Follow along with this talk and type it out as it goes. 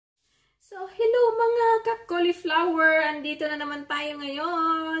cauliflower. Andito na naman tayo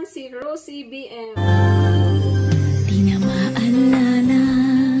ngayon. Si Rosie BM. Di na maalala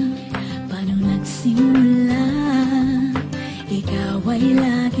paano nagsimula. Ikaw ay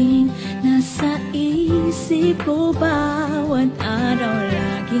laging nasa isip ko. Bawat araw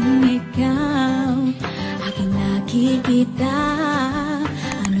laging ikaw aking nakikita.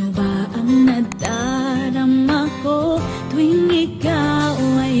 Ano ba ang nadarama ko tuwing ikaw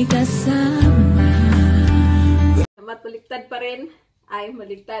ay kasama? Baliktad pa rin. Ay,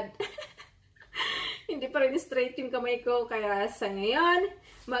 maligtad. Hindi pa rin straight yung kamay ko. Kaya sa ngayon,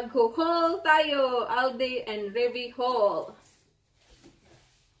 mag-haul tayo. Aldi and Rewe haul.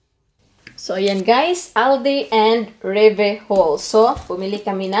 So, ayan guys. Aldi and Rewe haul. So, bumili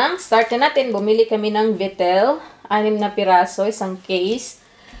kami ng, start na natin. Bumili kami ng Vitel. 6 na piraso, isang case.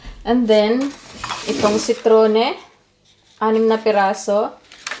 And then, itong Citrone. 6 na piraso.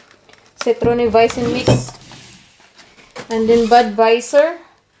 Citrone Vice and Mix. And then, Budweiser.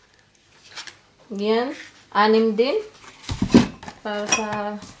 Yan. 6 din. Para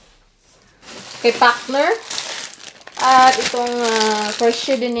sa kay partner. At itong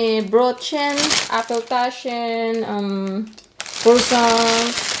fresh din ni Brochen, Apple Cashen,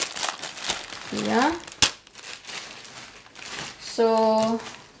 croissant. Yeah. So,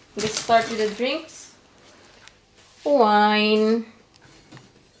 let's start with the drinks. Wine.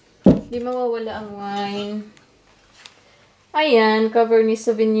 Di mawawala ang wine. Ayan, cover ni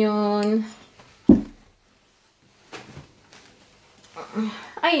Sauvignon.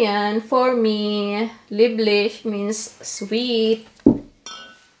 Ayan, for me, Liblish means sweet.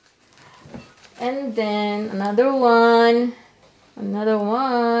 And then, another one. Another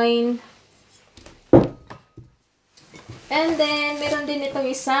wine. And then, meron din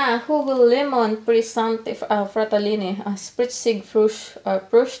itong isa. Hugo Lemon Prisante Frataline. Spritzig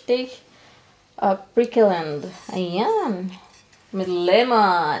Früchte. Prickland. Ayan. With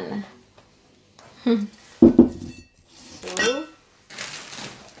lemon.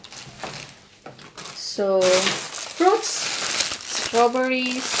 So, fruits.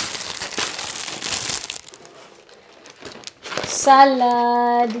 Strawberries.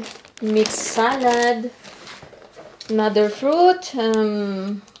 Salad. Mixed salad. Another fruit.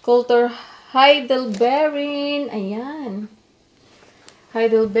 Coulter Heidelbeerin. Ayan.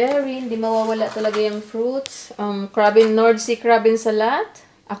 Heidelbeerin, di mawawala talaga yung fruits. Crabin, North Sea crabin salad.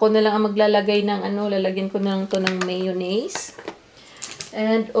 Ako na lang ang maglalagay ng lalagyan ko na lang to ng mayonnaise.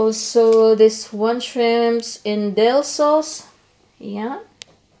 And also this one shrimps in dill sauce. Ayan.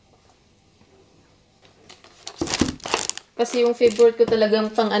 Kasi yung favorite ko talagang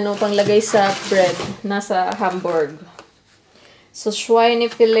panglagay sa bread, nasa Hamburg. So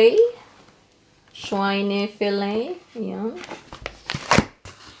Schweine fillet. Schweine fillet. Ayan.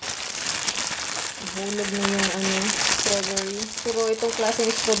 Hulog na yung strawberry. Pero itong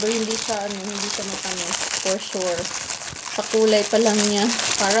klaseng strawberry hindi siya matamis for sure. Sa kulay pa lang niya,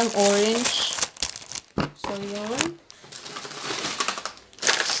 parang orange. So yun.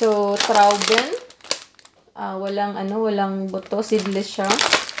 So Trauben. Walang buto, seedless siya.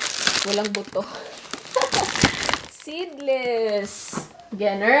 Walang buto. Seedless.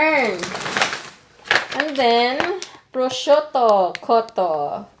 Ganun. And then prosciutto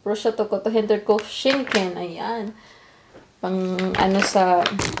cotto. Prosciutto cotto hinterkocht schinken. Ayan. Pang sa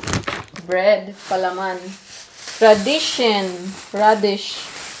bread, palaman. Tradition. Radish.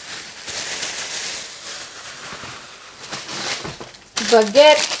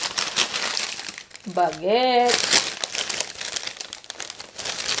 Baguette. Baguette.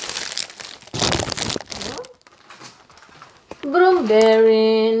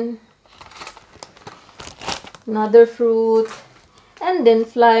 Brombeerin. Another fruit. And then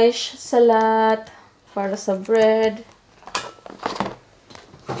fleisch salad para sa bread.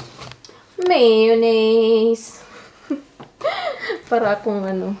 Mayonnaise. Para akong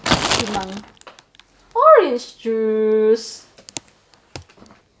simang. Orange juice.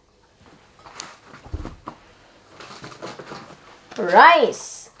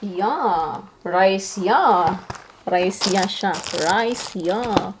 Rice. Yeah. Rice, yeah. Rice, yeah siya. Rice,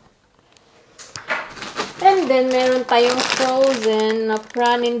 yeah. And then, meron tayong frozen na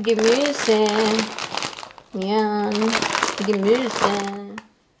pranin gemüse. Yan. Gemüse.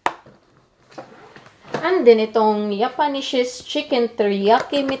 And then, itong Japanese chicken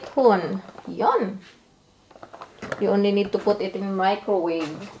teriyaki mithun. Yan. You only need to put it in microwave.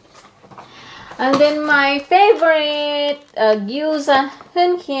 And then, my favorite, gyoza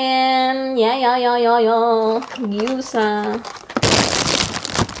hunken. Yeah. Gyoza.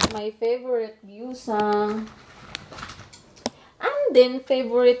 My favorite gyoza. And then,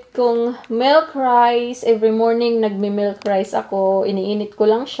 favorite kong milk rice. Every morning, nagme-milk rice ako. Iniinit ko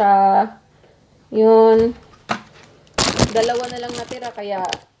lang siya. Yun. Dalawa na lang natira, kaya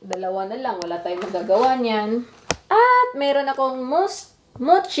dalawa na lang. Wala tayong magagawa niyan. At meron akong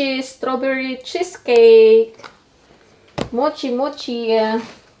mochi strawberry cheesecake. Mochi.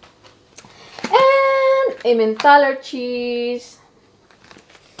 And Emmentaler cheese.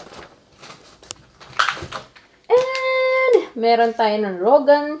 Meron tayo ng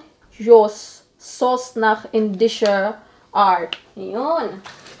Rogan Josh sauce na Indischer Art. Yun.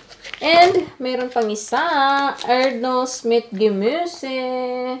 And, meron pang isa. Erdnuss mit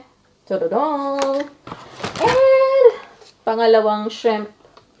Gemüse. Tududong. And, pangalawang shrimp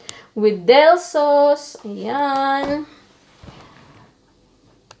with dill sauce. Ayan.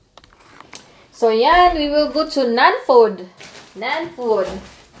 So, yan. We will go to non-food. Non-food.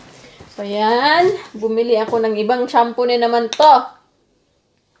 So, yan. Bumili ako ng ibang shampoo na naman to.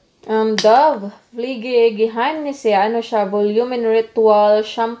 Dove. Pflege Geheimnisse. Ano siya? Volumen Ritual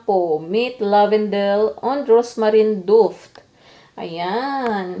Shampoo. Mit Lavendel und Rosmarin Duft.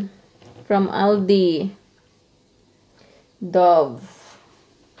 Ayan. From Aldi. Dove.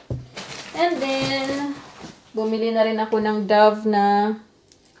 And then, bumili na rin ako ng Dove na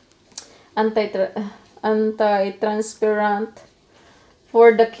anti-transparent.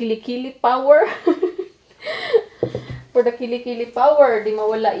 For the kilikili power. For the kilikili power. Di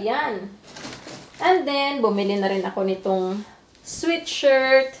mawala yan. And then, bumili na rin ako nitong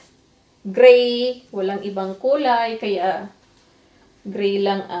sweatshirt. Gray. Walang ibang kulay. Kaya, gray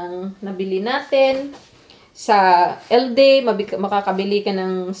lang ang nabili natin. Sa Aldi, makakabili ka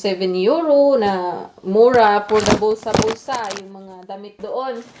ng 7 euro na mura for the bulsa-bulsa. Yung mga damit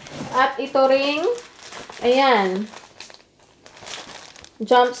doon. At ito ring, ayan,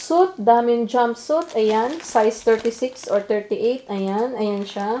 jumpsuit, daming jumpsuit, ayan, size 36 or 38, ayan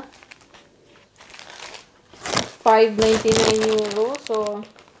siya. 5.99 euro, so,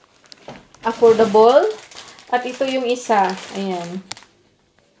 affordable. At ito yung isa, ayan.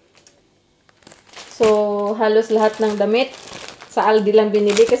 So, halos lahat ng damit, sa Aldi lang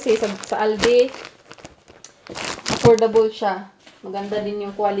binili kasi sa Aldi, affordable siya. Maganda din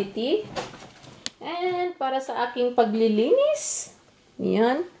yung quality. And, para sa aking paglilinis,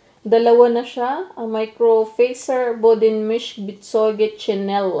 yan. Dalawa na siya. Ang Microfacer Bodenmisch Bitsoget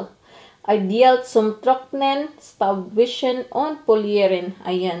Chanel. Ideal zum Trocknen, Staubwischen und Polieren.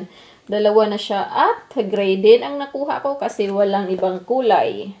 Ayan. Dalawa na siya. At gray din ang nakuha ko kasi walang ibang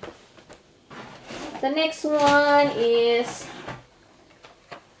kulay. The next one is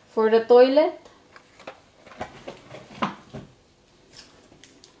for the toilet.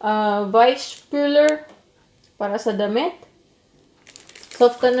 Weichspüler para sa damit.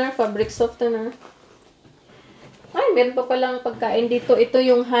 Softener, fabric softener. Ay, meron pa palang pagkain dito. Ito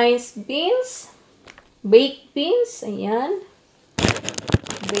yung Heinz beans. Baked beans. Ayan.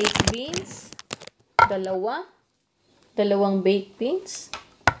 Baked beans. Dalawang baked beans.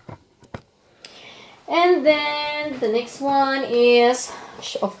 And then, the next one is,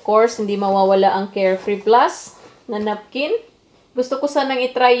 of course, hindi mawawala ang Carefree Plus na napkin. Gusto ko sanang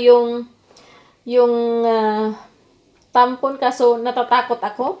itry yung tampon, kaso natatakot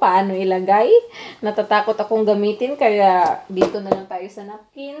ako paano ilagay. Natatakot akong gamitin, kaya dito na lang tayo sa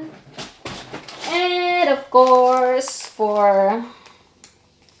napkin. And of course, for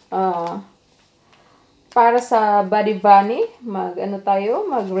para sa body bunny,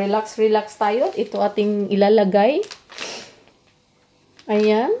 mag-relax tayo. Ito ating ilalagay.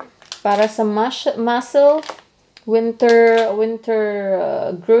 Ayan, para sa muscle winter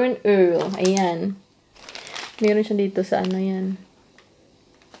green oil. Ayan. Meron siya dito sa ano yan.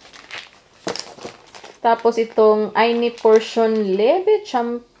 Tapos itong eine Portion Lebe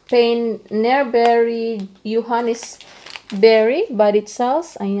Champagne Nerberry Johannisberry Body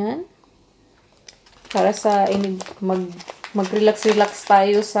Sauce. Ayan. Para sa mag-relax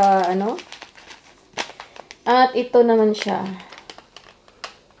tayo sa ano. At ito naman siya.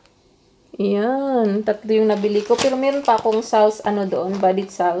 Ayan. Tatlo yung nabili ko. Pero meron pa akong sauce doon. Body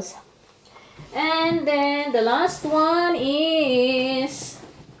sauce. And then, the last one is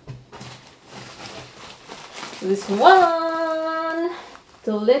this one.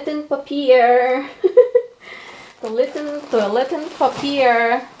 Toilettenpapier.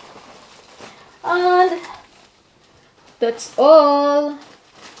 Toilettenpapier. And that's all.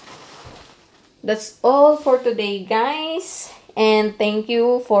 That's all for today, guys. And thank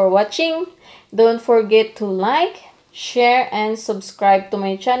you for watching. Don't forget to like, share, and subscribe to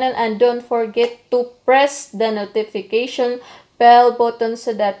my channel, and don't forget to press the notification bell button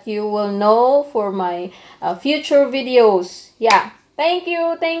so that you will know for my future videos. Yeah, Thank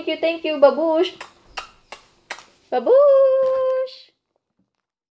you, thank you, thank you, babush. Babush!